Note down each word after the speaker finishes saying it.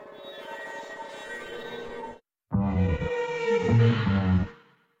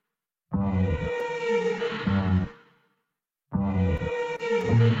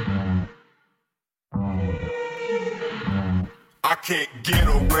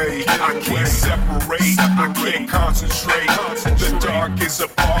away. I can't separate, I can't concentrate. The dark is a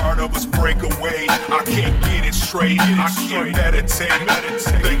part of us break away. I can't get it straight, I can't meditate.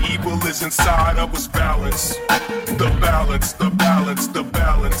 The evil is inside of us balance. The balance, the balance, the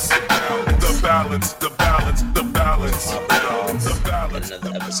balance, the balance, the balance, the balance, the balance, the balance.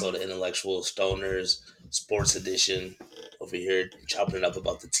 Another episode of Intellectual Stoners Sports Edition. Over here chopping it up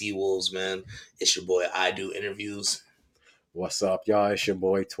about the T-Wolves, man. It's your boy I Do Interviews. What's up, y'all? It's your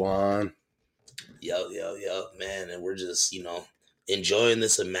boy Twan. Yo, man. And we're just, enjoying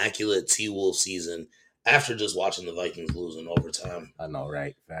this immaculate T-Wolf season after just watching the Vikings lose in overtime. I know,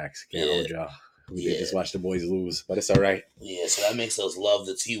 right? Facts. Can't hold y'all. We did just watch the boys lose, but it's all right. Yeah, so that makes us love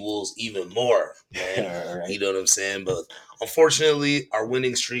the T-Wolves even more, man. Right. You know what I'm saying? But unfortunately, our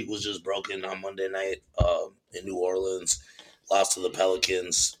winning streak was just broken on Monday night in New Orleans. Lost to the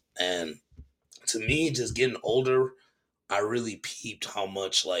Pelicans. And to me, just getting older, I really peeped how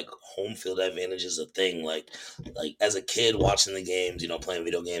much home field advantage is a thing. Like as a kid watching the games, playing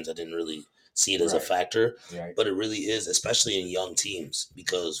video games, I didn't really see it as a factor, but it really is, especially in young teams,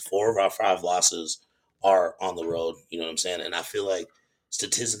 because 4 of our 5 losses are on the road. You know what I'm saying? And I feel like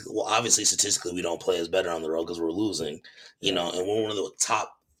statistically, we don't play as better on the road because we're losing, and we're one of the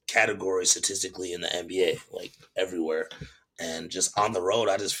top categories statistically in the NBA, like everywhere. And just on the road,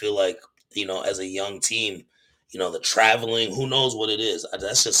 I just feel like, as a young team, the traveling, who knows what it is.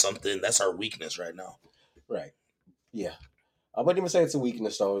 That's just something, that's our weakness right now. Right. Yeah. I wouldn't even say it's a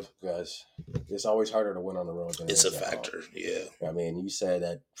weakness, though, because it's always harder to win on the road than it's a factor, yeah. I mean, you said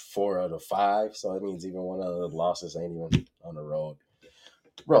that 4 out of 5, so that means even one of the losses ain't even on the road.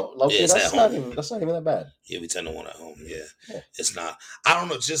 Bro, low-key, that's not even that bad. Yeah, we 10-1 at home, yeah. It's not. I don't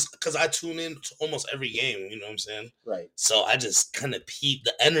know, just because I tune in to almost every game, you know what I'm saying? Right. So I just kind of peep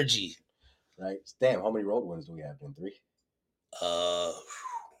the energy. Right. Damn, how many road wins do we have then? 3? I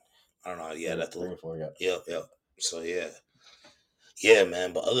don't know. Yeah, that's 3 or 4, yeah. Yep. So, yeah. Yeah,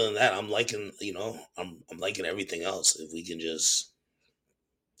 man. But other than that, I'm liking, I'm liking everything else. If we can just,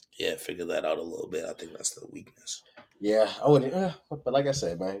 figure that out a little bit, I think that's the weakness. Yeah, I wouldn't. But like I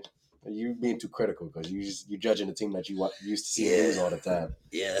said, man, you being too critical because you're judging the team that you used to see lose all the time.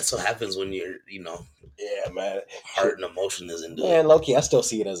 Yeah, that's what happens when you're, Yeah, man. Heart and emotion isn't doing. Man, low-key, I still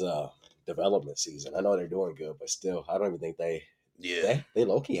see it as a development season. I know they're doing good, but still, I don't even think they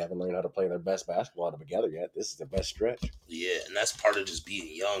low-key haven't learned how to play their best basketball together yet. This is the best stretch. Yeah, and that's part of just being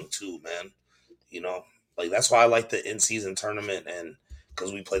young too, man. That's why I like the in-season tournament, and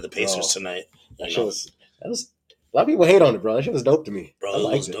because we play the Pacers tonight. That was a lot of people hate on it, bro. That shit was dope to me.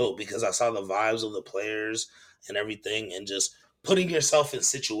 Bro, it was dope because I saw the vibes of the players and everything, and just putting yourself in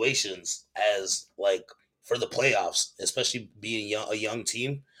situations as for the playoffs, especially being a young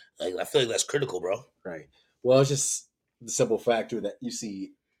team. I feel like that's critical, bro. Right. Well, it's just the simple factor that you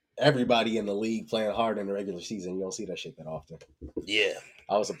see everybody in the league playing hard in the regular season. You don't see that shit that often. Yeah.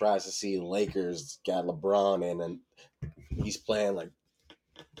 I was surprised to see the Lakers got LeBron in, and he's playing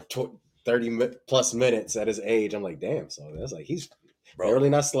 30 plus minutes at his age. I'm like, damn. So that's he's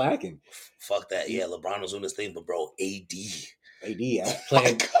really not slacking. Fuck that. Yeah, LeBron was doing his thing, but bro, AD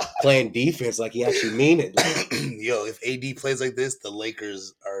playing defense like he actually mean it. Yo, if AD plays like this, the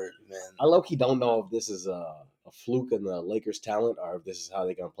Lakers are, man. I low-key don't know if this is a fluke in the Lakers' talent or if this is how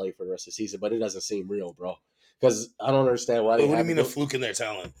they're going to play for the rest of the season, but it doesn't seem real, bro. Because I don't understand why What do you mean a fluke in their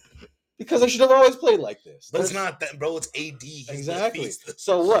talent? Because they should have always played like this. But it's not that, bro. It's AD. Exactly.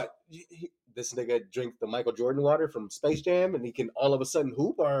 So what? This nigga drink the Michael Jordan water from Space Jam and he can all of a sudden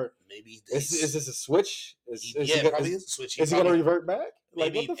hoop? Or maybe is this a switch? Probably is a switch. Is he going to revert back?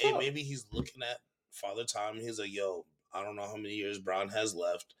 Maybe, what the fuck? Maybe he's looking at Father Time. He's like, yo, I don't know how many years Brown has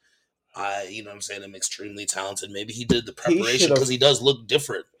left. You know what I'm saying? I'm extremely talented. Maybe he did the preparation because he does look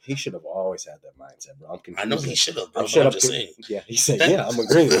different. He should have always had that mindset, bro. I'm confused. I know he should have, bro. I'm just saying. Yeah, he said, yeah, I'm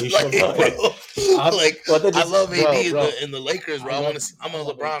agreeing. He should have. I love AD in the Lakers, bro. I'm a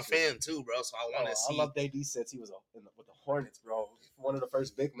LeBron fan too, bro. So I want to see. I loved AD since he was with the Hornets, bro. One of the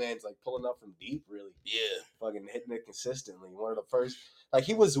first big men, pulling up from deep, really. Yeah. Fucking hitting it consistently. One of the first.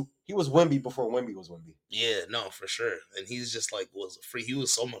 He was Wemby before Wemby was Wemby. Yeah, no, for sure. And he's just was free. He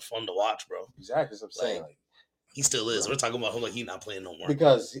was so much fun to watch, bro. Exactly, that's what I'm saying. He still is. We're talking about him like he's not playing no more.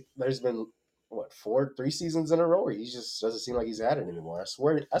 Because there's been 3 seasons in a row where he just doesn't seem like he's at it anymore. I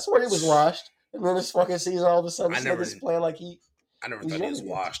swear he was washed, and then this fucking season all of a sudden he's playing like he. I never thought he was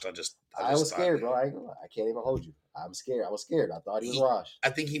washed. I was scared, bro. I can't even hold you. I'm scared. I was scared. I thought he was washed. I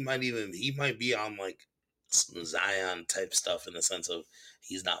think he might be on some Zion type stuff in the sense of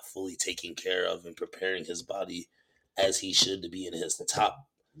he's not fully taking care of and preparing his body as he should to be in his top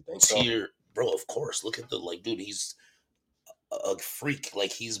tier. Bro, of course. Look at dude, he's a freak.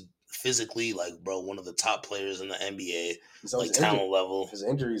 Like he's physically, like, bro, one of the top players in the NBA, So like talent level. His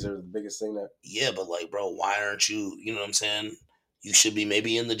injuries are the biggest thing that. Yeah, but like, bro, why aren't you? You know what I'm saying? You should be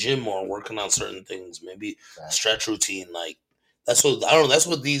maybe in the gym more, working on certain things, maybe stretch routine. Like that's what I don't know. That's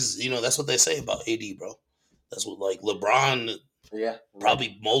what these, that's what they say about AD, bro. That's what like LeBron. Yeah,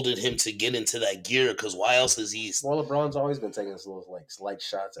 probably molded him to get into that gear. Because why else is he? Well, LeBron's always been taking his little like slight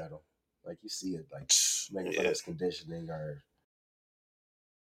shots at him. Like you see it, like making fun of his conditioning or.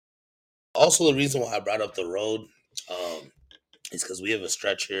 Also, the reason why I brought up the road is because we have a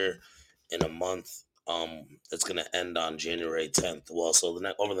stretch here in a month that's going to end on January 10th. Well, so over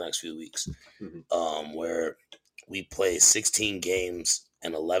the next few weeks, where we play 16 games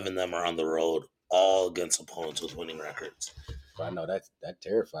and 11 of them are on the road, all against opponents with winning records. I know that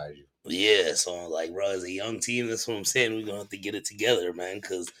terrifies you. Yeah, so I'm like, bro, as a young team, that's what I'm saying. We're gonna have to get it together, man.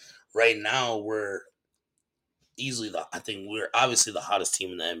 Because right now we're easily I think we're obviously the hottest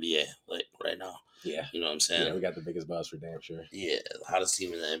team in the NBA, like right now. Yeah, you know what I'm saying. Yeah, we got the biggest buzz for damn sure. Yeah, the hottest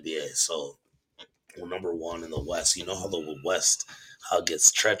team in the NBA. So we're number one in the West. You know how the West, how it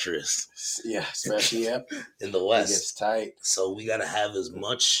gets treacherous. Yeah, especially in the West, it gets tight. So we gotta have as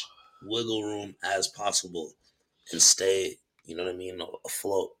much wiggle room as possible and stay. You know what I mean?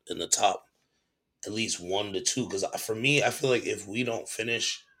 Afloat in the top, at least 1 to 2. Because for me, I feel like if we don't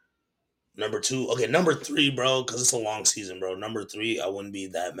finish number 2, okay, number 3, bro, because it's a long season, bro. Number 3, I wouldn't be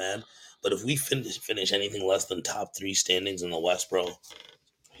that mad. But if we finish anything less than top 3 standings in the West, bro,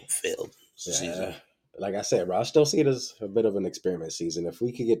 we failed. Yeah. Like I said, bro, I still see it as a bit of an experiment season. If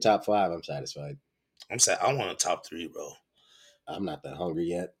we could get top 5, I'm satisfied. I'm saying I want a top 3, bro. I'm not that hungry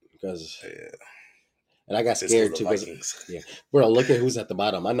yet because. Yeah. And I got scared too. Yeah, bro, look at who's at the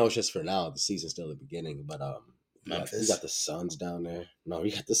bottom. I know it's just for now. The season's still at the beginning, but you got the Suns down there. No,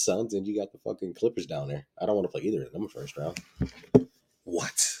 you got the Suns and you got the fucking Clippers down there. I don't want to play either of them first round.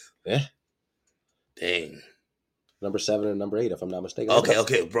 What? Yeah. Dang. Number 7 and number 8, if I'm not mistaken.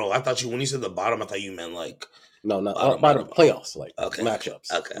 Okay, bro. I thought when you said the bottom, I thought you meant like bottom playoffs, like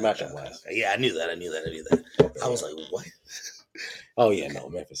matchups. Okay, matchup wise. Okay. Yeah, I knew that. Okay, I was like, what? Oh yeah, no,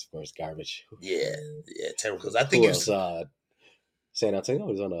 Memphis first garbage. Yeah, terrible. Because I think San Antonio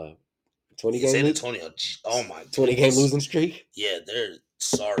was on a 20-game. San Antonio. Oh my god, 20-game losing streak. Yeah, they're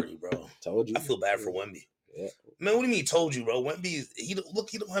sorry, bro. Told you. I feel bad for Wemby. Yeah. Man, what do you mean? Told you, bro. Wemby, he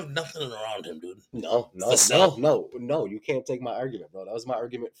don't have nothing around him, dude. No. You can't take my argument, bro. That was my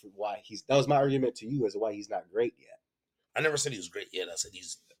argument for why That was my argument to you as to why he's not great yet. I never said he was great yet. I said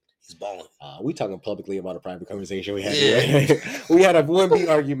he's balling. We talking publicly about a private conversation we had. Yeah. We had a Wemby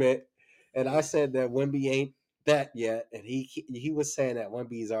argument, and I said that Wemby ain't that yet, and he was saying that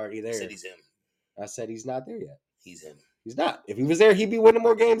Wemby's already there. I said he's him. I said he's not there yet. He's him. He's not. If he was there, he'd be winning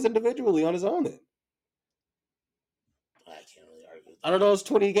more games individually on his own. Then I can't really argue. Out of those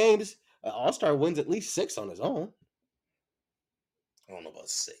 20 games, All-Star wins at least 6 on his own. I don't know about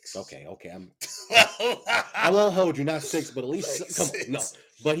 6. Okay. I won't hold you, not 6, but at least like come 6. On. No,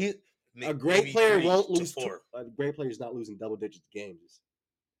 but a great player won't lose. A great player is not losing double-digit games.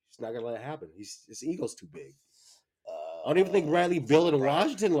 He's not gonna let it happen. His ego's too big. I don't even think Bradley Beal in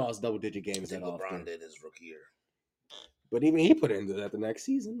Washington lost double-digit games that often. LeBron did his rookie year, but even he put it into that the next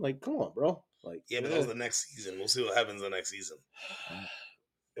season. Like, come on, bro. Like, yeah, but that was the next season. We'll see what happens the next season.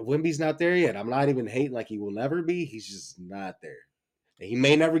 Wemby's not there yet. I'm not even hating like he will never be. He's just not there. He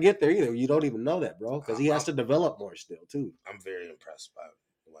may never get there either. You don't even know that, bro, because he has to develop more still, too. I'm very impressed by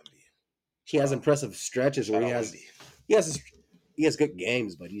Wemby. He has impressive stretches where he has good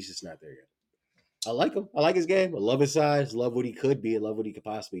games, but he's just not there yet. I like him. I like his game. I love his size. Love what he could be. I love what he could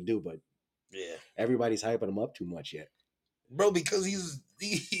possibly do. But yeah, everybody's hyping him up too much yet, bro. Because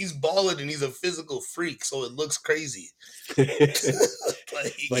he's balling and he's a physical freak, so it looks crazy. But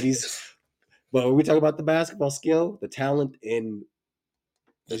when we talk about the basketball skill, the talent, and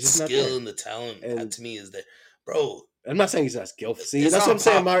the skill and the talent, and to me is that, bro. I'm not saying he's not skillful. See, that's what I'm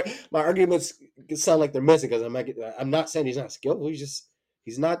saying. My arguments sound like they're missing because I'm not saying he's not skillful.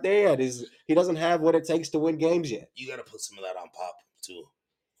 He's not there yet. He doesn't have what it takes to win games yet. You got to put some of that on Pop too.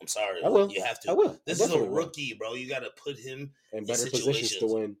 I'm sorry. I will. You have to. I will. This is a rookie, bro. You got to put him in better positions to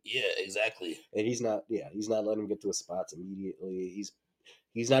win. Yeah, exactly. And he's not letting him get to his spots immediately.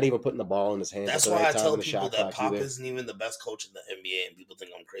 He's not even putting the ball in his hands. That's why I tell people that Pop isn't even the best coach in the NBA, and people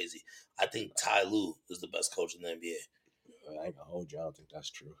think I'm crazy. I think Ty Lue is the best coach in the NBA. I ain't gonna hold you. I don't think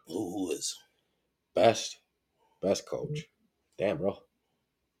that's true. Who is? Best coach. Damn, bro.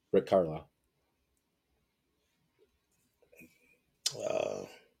 Rick Carlisle.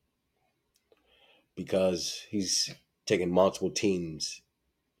 Because he's taken multiple teams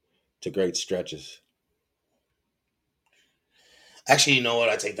to great stretches. Actually, you know what?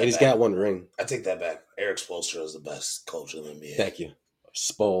 I take that and he's back. got one ring. I take that back. Eric Spoelstra is the best coach in the NBA. Thank you.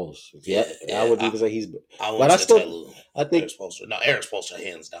 Spoles. Yeah, I would even say he's. I but I still, Tyloo, I think Eric Spoelstra. No, Eric Spoelstra,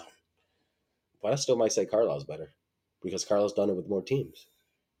 hands down. But I still might say Carlisle's better because Carlisle's done it with more teams.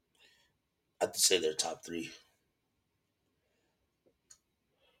 I'd say they're top 3.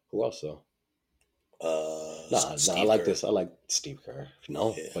 Who else though? I like this. I like Steve Kerr.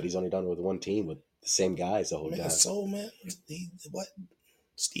 No, but he's only done it with one team with the same guys the whole time. So man, what?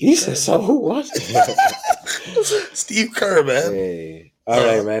 Steve Kerr, said so. What? Steve Kerr, man. Hey. All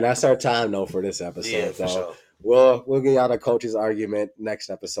right, man. That's our time though for this episode. Yeah, for sure. We'll get y'all the coach's argument next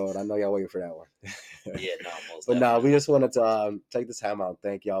episode. I know y'all waiting for that one. Yeah, no, most but no, we just wanted to take this time out.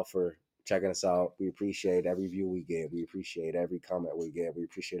 Thank y'all for checking us out. We appreciate every view we get. We appreciate every comment we get. We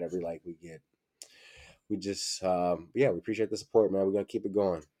appreciate every like we get. We just, we appreciate the support, man. We're going to keep it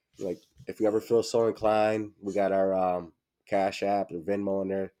going. Like, if you ever feel so inclined, we got our Cash App or Venmo in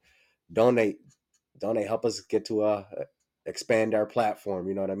there. Donate. Help us get to expand our platform.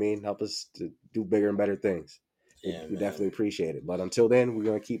 You know what I mean? Help us to do bigger and better things. Yeah, we definitely appreciate it. But until then, we're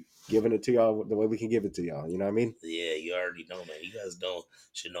going to keep giving it to y'all the way we can give it to y'all. You know what I mean? Yeah, you already know, man. You guys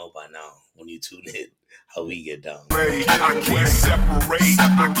should know by now when you tune in how we get down. I can't separate,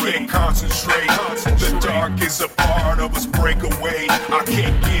 I can't concentrate. The dark is a part of us break away. I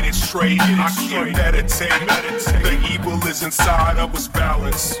can't get it straight, I can't meditate. The evil is inside of us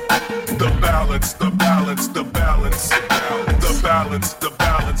balance. The balance, the balance, the balance, the balance, the balance, the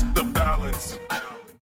balance, the